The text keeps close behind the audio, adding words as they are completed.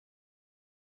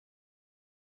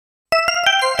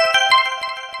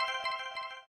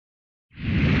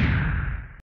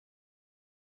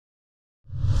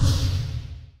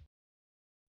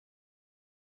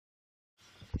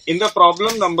In the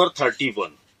problem number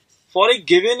 31, for a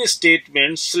given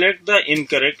statement, select the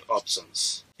incorrect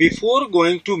options. Before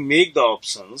going to make the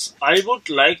options, I would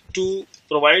like to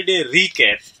provide a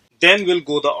recap, then we'll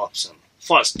go the option.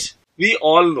 First, we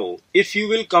all know if you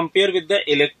will compare with the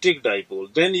electric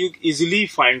dipole, then you easily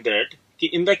find that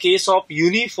in the case of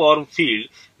uniform field,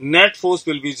 net force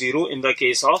will be 0 in the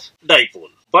case of dipole.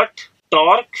 But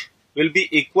torque will be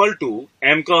equal to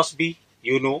m cross b,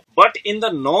 you know. But in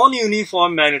the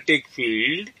non-uniform magnetic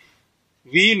field,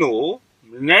 we know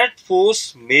net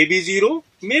force may be 0,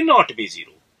 may not be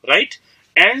 0, right?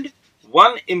 And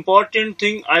one important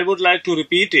thing I would like to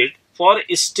repeat it, for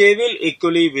stable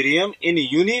equilibrium in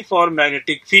uniform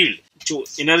magnetic field, जो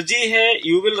energy है,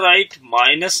 you will write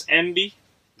minus mb,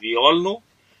 we all know.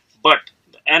 But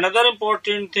another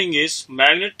important thing is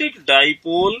magnetic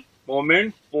dipole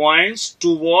moment points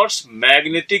towards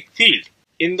magnetic field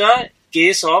in the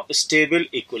case of stable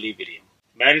equilibrium.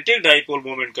 Magnetic dipole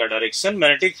moment का direction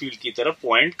magnetic field की तरफ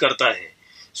point करता है.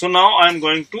 So now I am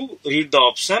going to read the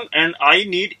option and I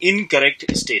need incorrect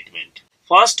statement.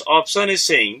 First option is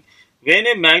saying when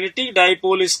a magnetic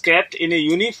dipole is kept in a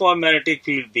uniform magnetic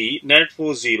field B, net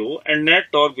force 0 and net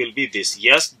torque will be this.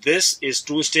 Yes, this is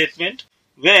true statement.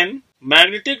 When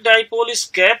magnetic dipole is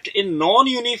kept in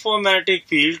non-uniform magnetic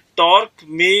field, torque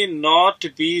may not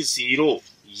be 0.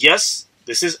 Yes,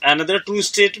 this is another true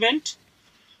statement.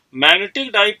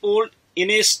 Magnetic dipole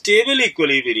in a stable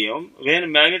equilibrium,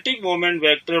 when magnetic moment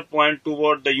vector point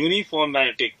toward the uniform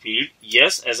magnetic field,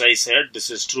 yes, as I said, this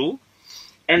is true.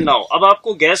 And now, अब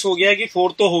आपको guess हो गया कि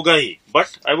 4 तो होगा ही,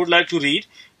 but I would like to read,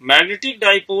 magnetic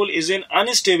dipole is in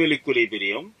unstable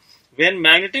equilibrium when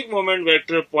magnetic moment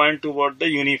vector point toward the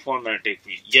uniform magnetic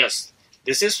field. Yes,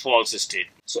 this is false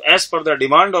statement. So as per the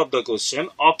demand of the question,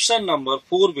 option number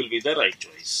 4 will be the right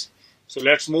choice. So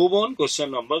let's move on,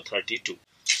 question number 32.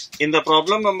 In the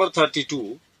problem number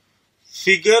 32,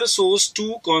 figure shows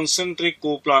two concentric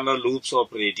coplanar loops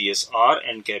of radius r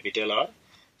and capital R.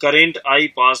 Current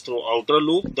I pass through outer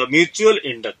loop, the mutual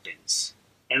inductance,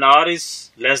 and R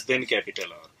is less than capital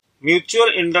R.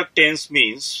 Mutual inductance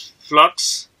means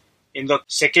flux in the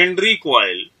secondary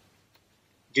coil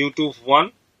due to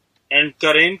 1 and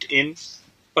current in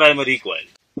primary coil.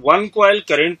 One coil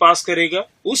current pass करेगा,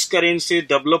 उस current से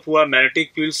develop हुआ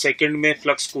magnetic field second में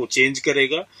flux को change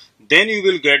करेगा, then you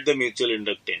will get the mutual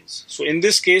inductance. So in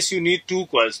this case you need two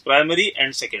coils, primary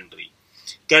and secondary.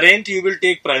 Current you will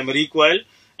take primary coil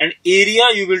and area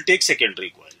you will take secondary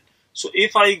coil. So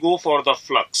if I go for the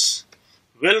flux,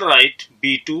 we'll write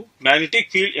B2,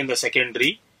 magnetic field in the secondary,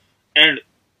 and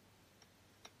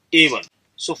A1.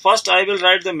 So first I will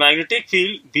write the magnetic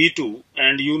field B2,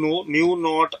 and you know mu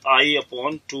naught I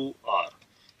upon 2R.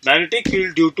 Magnetic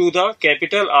field due to the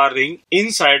capital R ring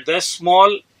inside the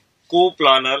small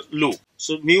coplanar loop.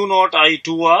 So mu naught I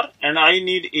 2R, and I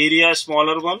need area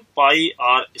smaller one, pi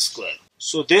R square.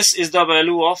 So this is the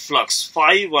value of flux,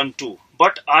 phi 1, 2.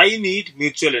 But I need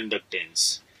mutual inductance.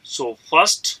 So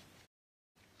first,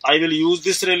 I will use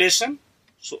this relation.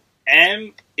 So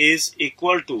M is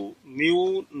equal to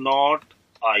mu naught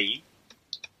I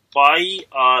pi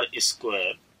R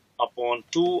square upon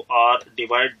 2R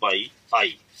divided by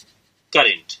I,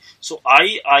 current. So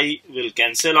I will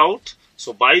cancel out.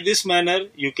 So by this manner,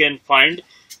 you can find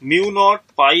mu naught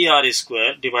pi R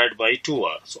square divided by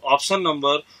 2R. So option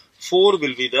number 4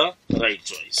 will be the right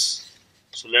choice.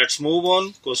 So let's move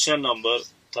on. Question number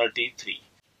 33.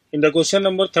 In the question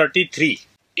number 33,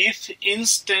 if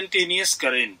instantaneous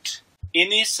current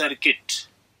in a circuit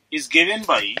is given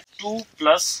by 2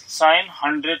 plus sine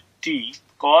 100t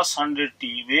cos 100t,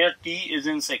 where t is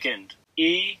in second,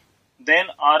 A, then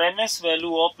RMS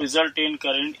value of resultant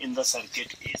current in the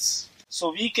circuit is.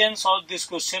 So we can solve this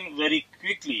question very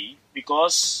quickly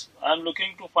because I am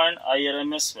looking to find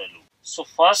IRMS value. So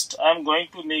first I am going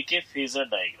to make a phasor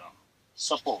diagram.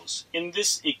 Suppose in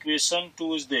this equation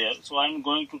 2 is there, so I am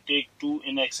going to take 2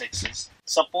 in x-axis.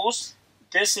 Suppose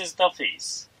this is the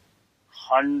phase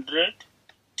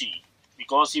 100t,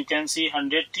 because you can see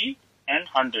 100t and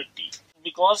 100t.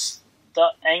 Because the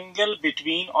angle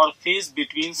between or phase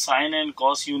between sine and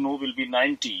cos you know will be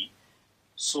 90.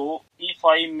 So if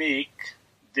I make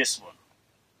this one,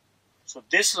 so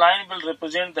this line will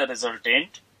represent the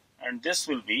resultant and this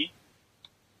will be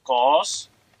cos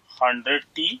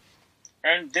 100t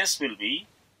and this will be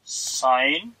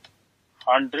sine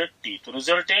 100t. The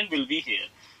resultant will be here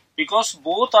because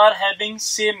both are having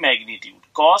same magnitude,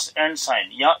 cos and sine.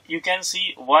 Yeah, you can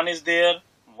see one is there,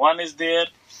 one is there.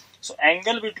 So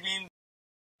angle between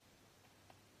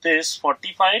this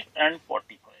 45 and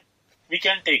 45. We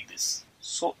can take this.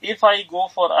 So if I go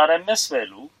for RMS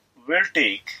value, we'll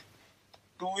take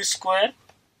 2 square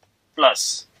plus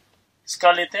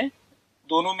इसका लेते हैं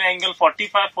दोनों में angle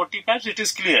 45 it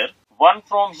is clear one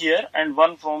from here and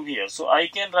one from here, so I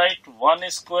can write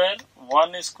 1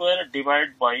 square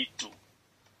divided by 2,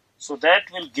 so that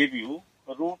will give you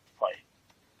root 5.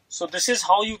 So this is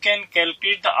how you can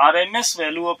calculate the RMS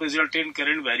value of resultant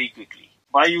current very quickly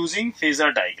by using phasor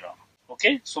diagram.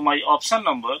 Okay, so my option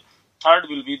number third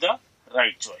will be the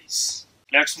right choice.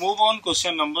 Let's move on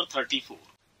question number 34.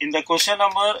 In the question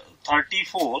number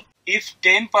 34, if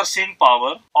 10%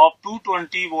 power of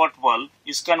 220 watt bulb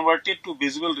is converted to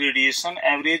visible radiation,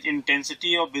 average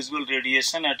intensity of visible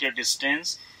radiation at a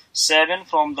distance 7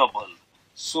 from the bulb.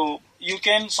 So you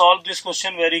can solve this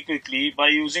question very quickly by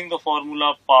using the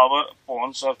formula power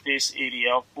upon surface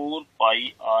area 4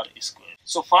 pi r square.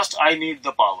 So first I need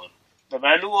the power. The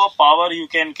value of power you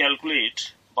can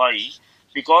calculate by,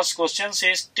 because question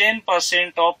says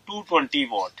 10% of 220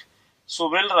 watt. So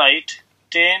we'll write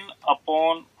 10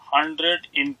 upon 100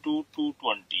 into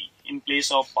 220 in place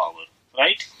of power,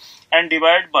 right? And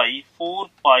divide by 4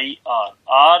 pi r.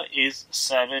 R is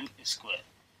 7 square.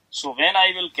 So when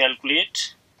I will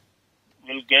calculate,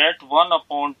 we'll get 1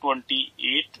 upon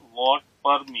 28 watt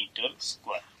per meter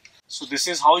square. So this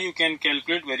is how you can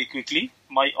calculate very quickly.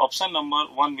 My option number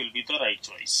 1 will be the right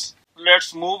choice.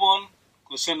 Let's move on.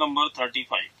 Question number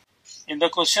 35. In the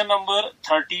question number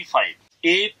 35,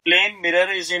 a plane mirror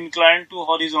is inclined to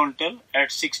horizontal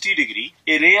at 60 degree.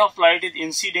 A ray of light is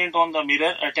incident on the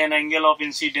mirror at an angle of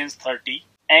incidence 30.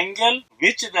 Angle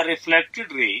which the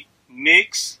reflected ray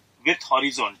makes with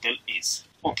horizontal is.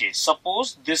 Okay,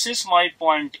 suppose this is my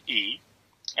point A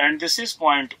and this is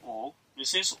point O.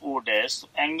 This is O dash. So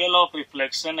angle of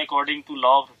reflection according to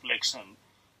law of reflection,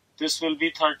 this will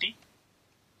be 30.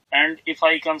 And if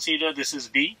I consider this is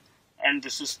B and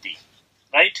this is P,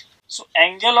 right? So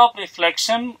angle of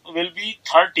reflection will be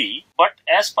 30, but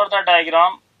as per the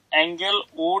diagram, angle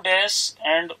O dash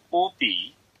and OP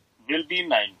will be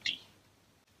 90.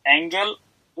 Angle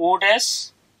O dash,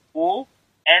 O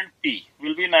and P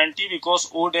will be 90 because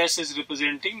O dash is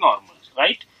representing normal,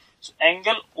 right? So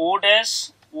angle O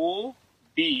dash OB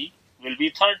will be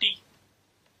 30.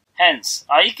 Hence,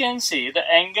 I can say the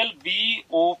angle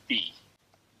BOP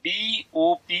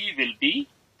will be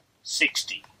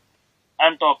 60. I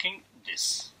am talking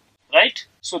this, right?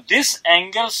 So this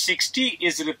angle 60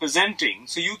 is representing,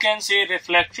 so you can say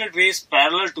reflected rays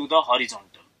parallel to the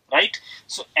horizontal, right?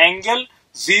 So angle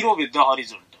 0 with the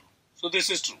horizontal. So this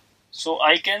is true. So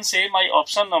I can say my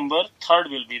option number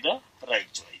third will be the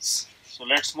right choice. So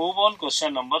let's move on.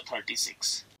 Question number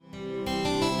 36.